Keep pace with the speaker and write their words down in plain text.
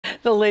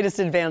The latest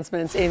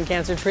advancements in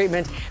cancer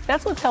treatment,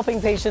 that's what's helping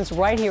patients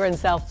right here in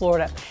South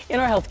Florida. In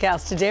our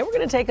HealthCast today, we're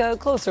going to take a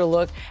closer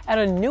look at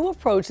a new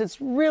approach that's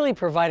really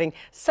providing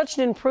such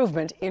an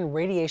improvement in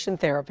radiation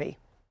therapy.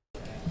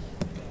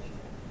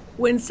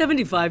 When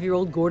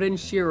 75-year-old Gordon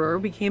Shearer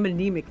became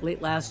anemic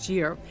late last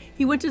year,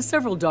 he went to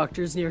several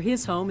doctors near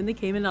his home in the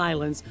Cayman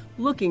Islands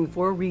looking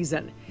for a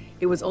reason.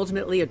 It was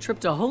ultimately a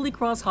trip to Holy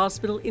Cross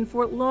Hospital in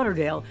Fort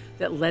Lauderdale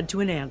that led to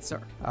an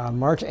answer.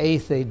 March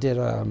 8th, they did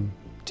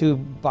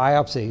 2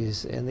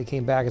 biopsies, and they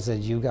came back and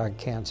said, "You got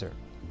cancer."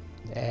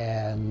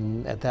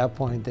 And at that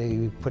point,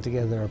 they put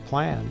together a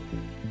plan.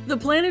 The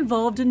plan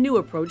involved a new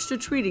approach to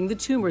treating the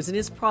tumors in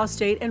his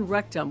prostate and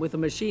rectum with a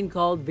machine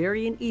called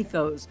Varian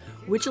Ethos,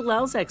 which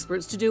allows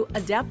experts to do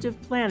adaptive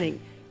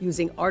planning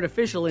using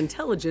artificial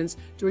intelligence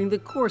during the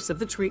course of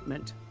the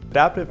treatment.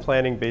 Adaptive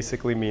planning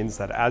basically means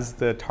that as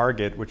the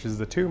target, which is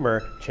the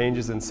tumor,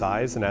 changes in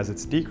size and as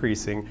it's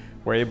decreasing,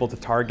 we're able to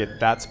target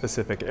that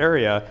specific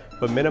area,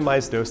 but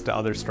minimize dose to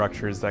other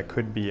structures that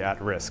could be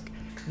at risk.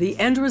 The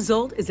end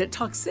result is that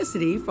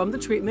toxicity from the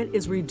treatment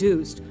is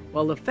reduced,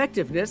 while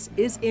effectiveness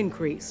is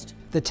increased.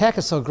 The tech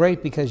is so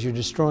great because you're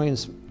destroying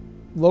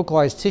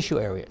localized tissue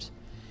areas.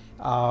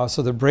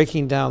 So they're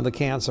breaking down the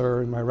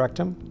cancer in my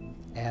rectum,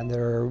 and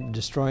they're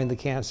destroying the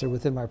cancer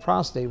within my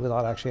prostate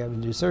without actually having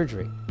to do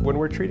surgery. When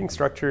we're treating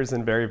structures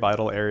in very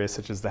vital areas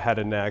such as the head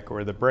and neck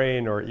or the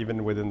brain or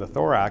even within the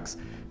thorax,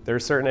 there are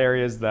certain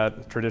areas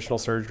that traditional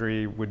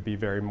surgery would be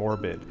very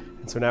morbid.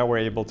 And so now we're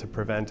able to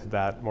prevent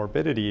that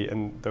morbidity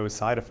and those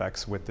side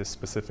effects with this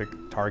specific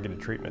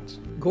targeted treatment.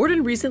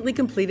 Gordon recently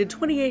completed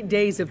 28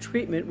 days of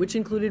treatment, which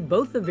included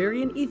both the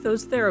Varian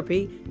Ethos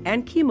therapy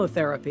and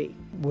chemotherapy.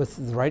 With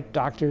the right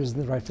doctors in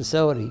the right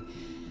facility,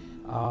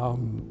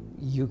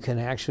 you can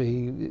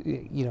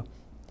actually,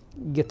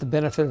 get the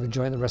benefit of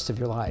enjoying the rest of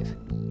your life.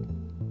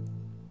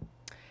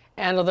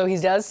 And although he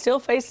does still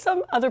face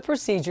some other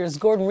procedures,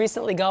 Gordon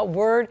recently got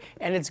word,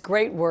 and it's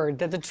great word,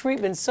 that the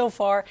treatments so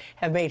far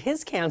have made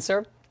his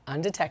cancer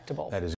undetectable. That is